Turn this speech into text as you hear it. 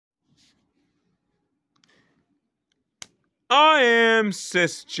I am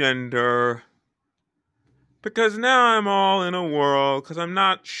cisgender. Because now I'm all in a whirl, because I'm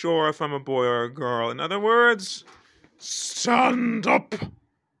not sure if I'm a boy or a girl. In other words, stand up.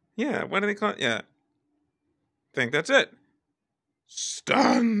 Yeah, what do they call it? Yeah. I think that's it.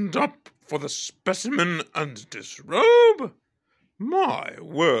 Stand up for the specimen and disrobe? My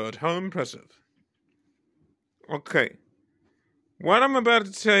word, how impressive. Okay. What I'm about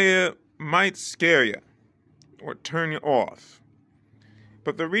to tell you might scare you or turn you off.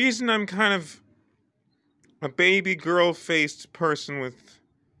 But the reason I'm kind of a baby girl-faced person with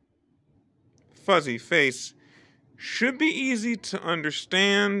fuzzy face should be easy to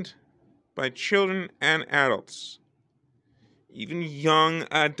understand by children and adults. Even young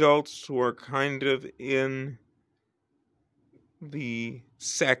adults who are kind of in the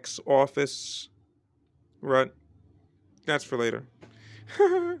sex office rut. That's for later.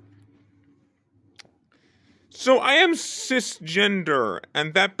 So I am cisgender,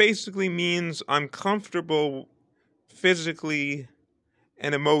 and that basically means I'm comfortable physically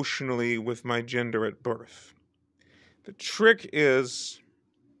and emotionally with my gender at birth. The trick is,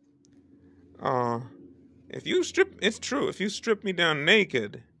 if you strip me down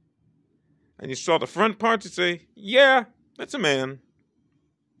naked, and you saw the front parts, you'd say, yeah, that's a man.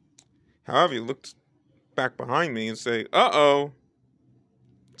 However, you looked back behind me and say, uh-oh,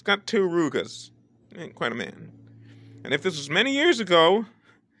 it's got two rugas. It ain't quite a man. And if this was many years ago,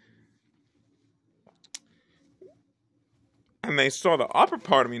 and they saw the upper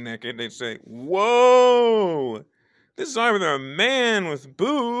part of me naked, they'd say, whoa, this is either a man with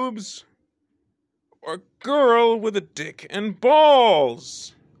boobs or a girl with a dick and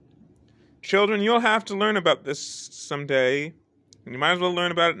balls. Children, you'll have to learn about this someday, and you might as well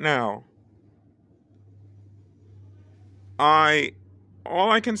learn about it now. All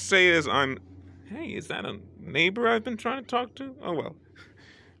I can say is hey, is that a neighbor I've been trying to talk to? Oh,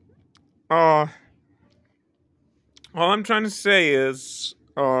 well. All I'm trying to say is,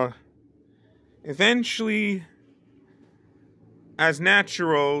 eventually, as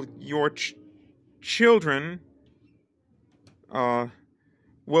natural, your children,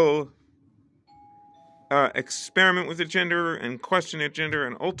 will, experiment with their gender and question their gender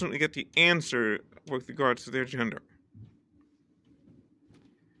and ultimately get the answer with regards to their gender.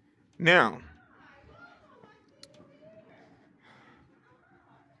 Now,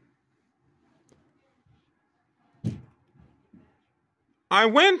 I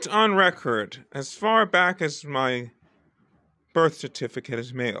went on record as far back as my birth certificate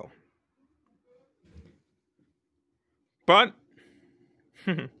as male. But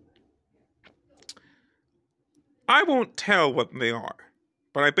I won't tell what they are.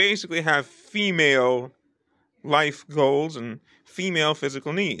 But I basically have female life goals and female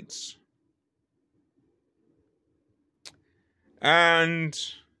physical needs. And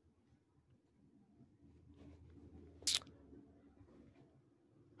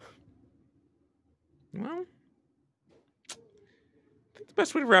well, I think the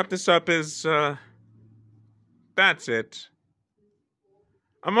best way to wrap this up is, that's it.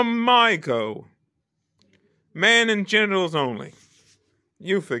 I'm a MyGo. Man and genitals only.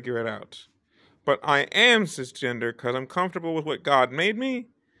 You figure it out. But I am cisgender because I'm comfortable with what God made me.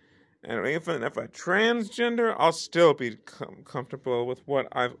 And if I transgender, I'll still be comfortable with what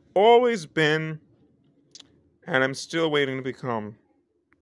I've always been. And I'm still waiting to become.